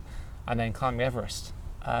walk again, and then climbing Everest.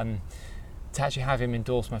 To actually have him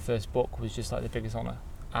endorse my first book was just like the biggest honour.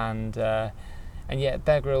 And yet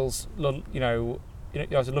Bear Grylls, I was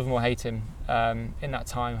love him or hate him. In that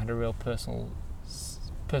time, had a real personal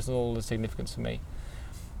significance for me.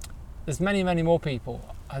 There's many, many more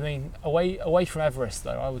people. I mean, away from Everest,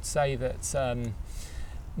 though, I would say that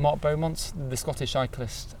Mark Beaumont, the Scottish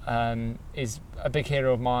cyclist, is a big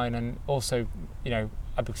hero of mine, and also, a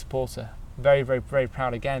big supporter. Very, very, very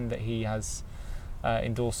proud again that he has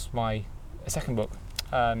endorsed my second book.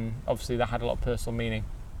 Obviously, that had a lot of personal meaning.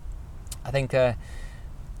 I think I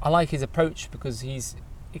like his approach because he's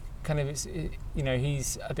a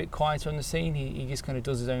bit quieter on the scene. He just kind of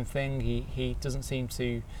does his own thing. He doesn't seem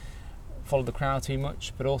to follow the crowd too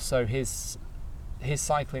much, but also his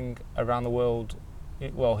cycling around the world,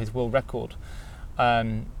 his world record,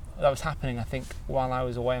 that was happening, I think, while I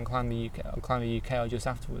was away on Climb the UK or just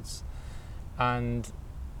afterwards. And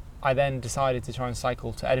I then decided to try and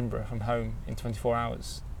cycle to Edinburgh from home in 24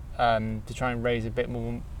 hours to try and raise a bit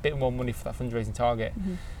more money for that fundraising target.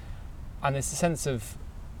 Mm-hmm. And it's a sense of,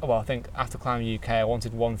 I think after Climb the UK, I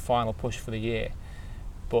wanted one final push for the year.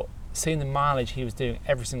 But seeing the mileage he was doing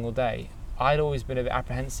every single day, I'd always been a bit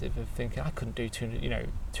apprehensive of thinking I couldn't do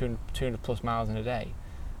 200 plus miles in a day.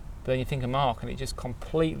 But then you think of Mark, and it just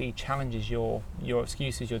completely challenges your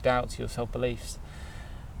excuses, your doubts, your self-beliefs.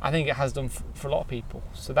 I think it has done for a lot of people.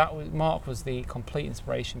 So Mark was the complete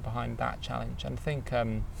inspiration behind that challenge, and I think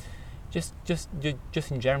just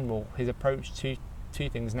in general, his approach to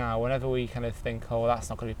things now, whenever we kind of think, oh, that's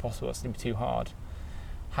not going to be possible, it's going to be too hard,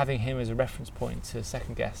 having him as a reference point to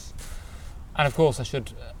second guess. And of course,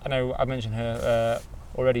 I know I mentioned her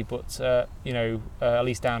already, but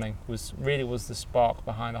Elise Downing was the spark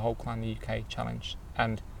behind the whole Climb the UK challenge,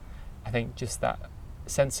 and I think just that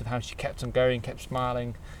sense of how she kept on going, kept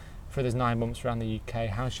smiling for those 9 months around the UK,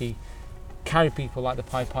 how she carried people like the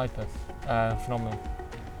Pied Piper, phenomenal.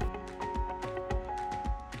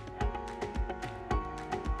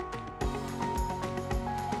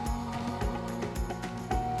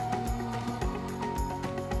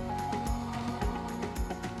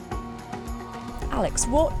 Alex,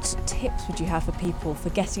 what tips would you have for people for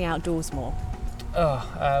getting outdoors more?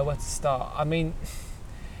 Where to start? I mean,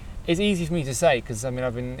 it's easy for me to say because I've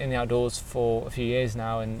been in the outdoors for a few years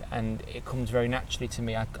now, and it comes very naturally to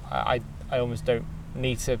me. I almost don't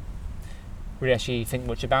need to really actually think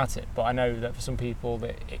much about it, but I know that for some people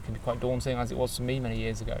that it can be quite daunting, as it was for me many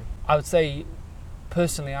years ago. I would say,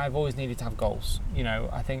 personally, I've always needed to have goals.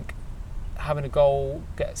 I think having a goal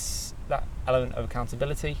gets that element of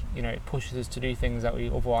accountability. It pushes us to do things that we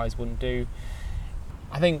otherwise wouldn't do.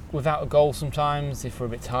 I think without a goal, sometimes if we're a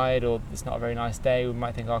bit tired or it's not a very nice day, we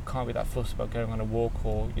might think, I can't be that fussed about going on a walk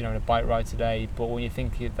or on a bike ride today. But when you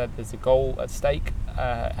think that there's a goal at stake,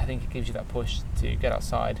 I think it gives you that push to get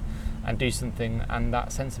outside and do something, and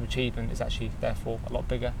that sense of achievement is actually therefore a lot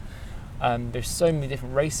bigger. There's so many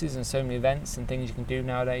different races and so many events and things you can do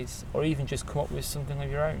nowadays, or even just come up with something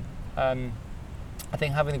of your own. I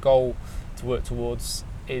think having a goal to work towards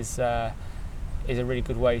is a really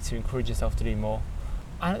good way to encourage yourself to do more.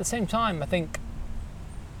 And at the same time, I think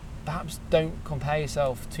perhaps don't compare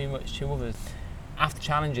yourself too much to others. After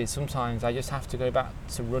challenges, sometimes I just have to go back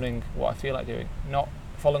to running what I feel like doing, not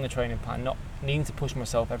following a training plan, not needing to push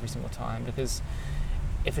myself every single time, because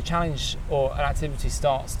if a challenge or an activity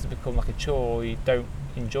starts to become like a chore or you don't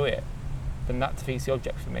enjoy it, then that defeats the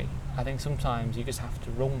object for me. I think sometimes you just have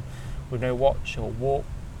to run with no watch or walk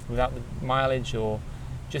without the mileage or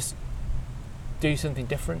just do something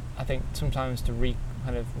different. I think sometimes to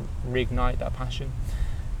reignite that passion.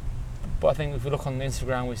 But I think if we look on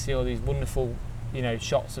Instagram, we see all these wonderful,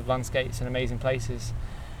 shots of landscapes and amazing places.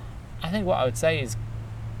 I think what I would say is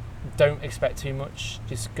don't expect too much.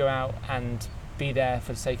 Just go out and be there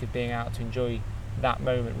for the sake of being out to enjoy that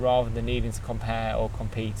moment rather than needing to compare or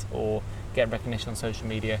compete or get recognition on social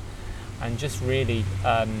media. And just really,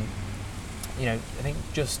 I think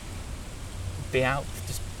just be out.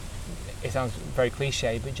 It sounds very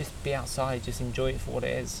cliche, but just be outside, just enjoy it for what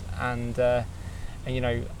it is. And I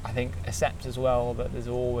think accept as well that there's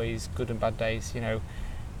always good and bad days.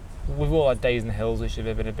 We've all had days in the hills which have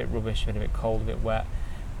been a bit rubbish, been a bit cold, a bit wet.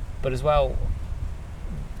 But as well,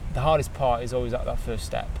 the hardest part is always that first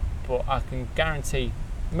step. But I can guarantee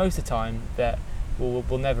most of the time that we'll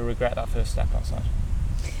never regret that first step outside.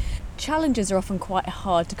 Challenges are often quite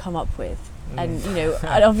hard to come up with. And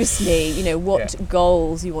and obviously, what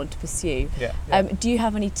goals you want to pursue. Yeah. Do you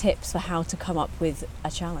have any tips for how to come up with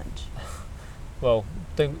a challenge? Well,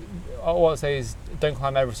 what I'd say is don't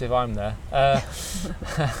climb Everest if I'm there. I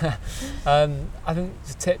think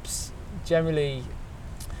the tips generally,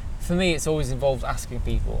 for me, it's always involved asking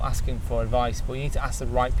for advice, but you need to ask the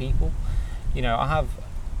right people. I'm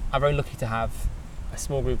very lucky to have a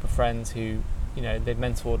small group of friends who they've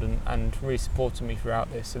mentored and really supported me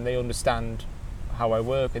throughout this, and they understand how I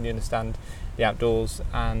work and they understand the outdoors.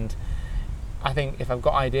 And I think if I've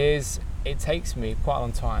got ideas, it takes me quite a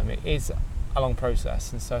long time. It is a long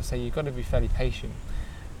process, and so I say you've got to be fairly patient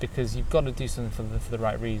because you've got to do something for the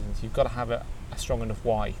right reasons. You've got to have a strong enough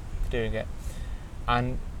why for doing it,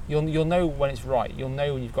 and you'll know when it's right. You'll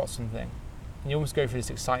know when you've got something. And you almost go through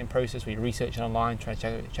this exciting process where you're researching online, trying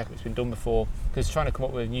to check if it's been done before, because trying to come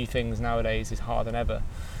up with new things nowadays is harder than ever.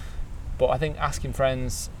 But I think asking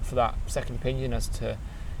friends for that second opinion as to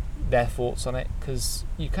their thoughts on it, because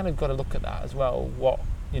you kind of got to look at that as well,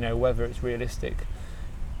 whether it's realistic.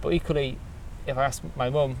 But equally, if I asked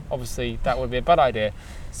my mum, obviously that would be a bad idea.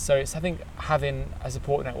 So it's, I think, having a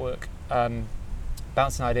support network,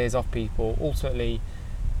 bouncing ideas off people, ultimately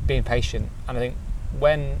being patient. And I think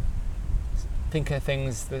when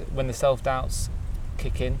the self-doubts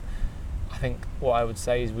kick in, I think what I would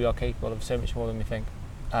say is we are capable of so much more than we think.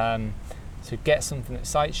 So get something that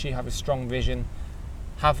excites you, have a strong vision,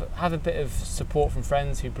 have a bit of support from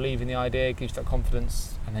friends who believe in the idea, gives you that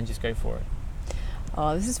confidence, and then just go for it.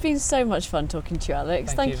 Oh, this has been so much fun talking to you,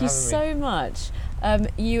 Alex. Thank you so much.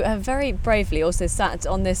 You have very bravely also sat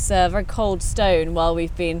on this very cold stone while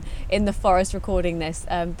we've been in the forest recording this,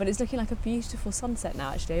 but it's looking like a beautiful sunset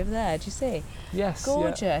now actually over there. Do you see? Yes,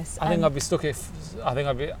 gorgeous. Yeah. I think I'd be stuck if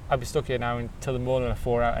I'd be stuck here now until the morning at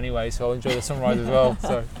 4 out anyway, so I'll enjoy the sunrise as well.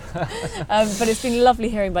 So, but it's been lovely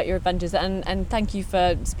hearing about your adventures, and thank you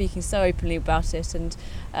for speaking so openly about it,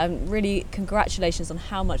 and really congratulations on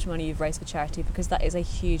how much money you've raised for charity, because that is a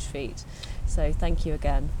huge feat. So thank you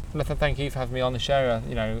again. Nathan, thank you for having me on the show.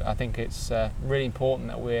 I think it's really important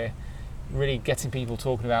that we're really getting people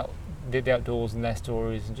talking about the outdoors and their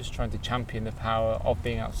stories, and just trying to champion the power of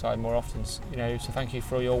being outside more often. So thank you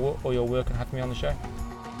for all your work and having me on the show.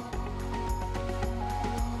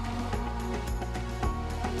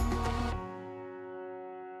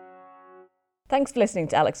 Thanks for listening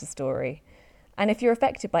to Alex's story. And if you're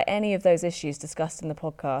affected by any of those issues discussed in the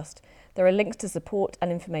podcast, there are links to support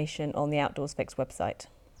and information on the Outdoors Fix website.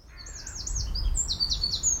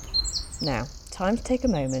 Now, time to take a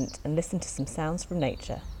moment and listen to some sounds from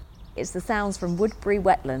nature. It's the sounds from Woodbury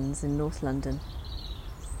Wetlands in North London.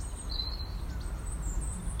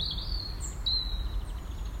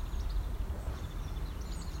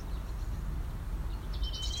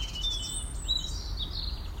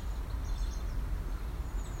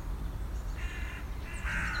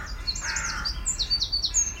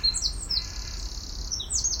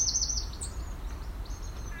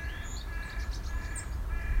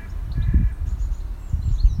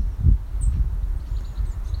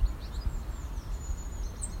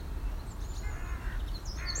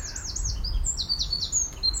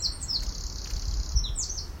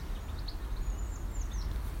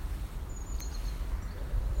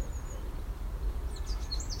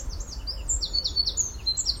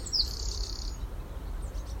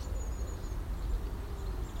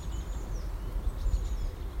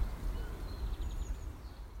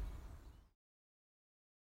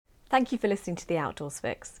 Thank you for listening to The Outdoors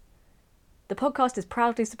Fix. The podcast is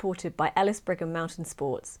proudly supported by Ellis Brigham Mountain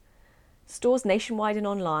Sports, stores nationwide and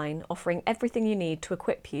online offering everything you need to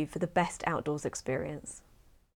equip you for the best outdoors experience.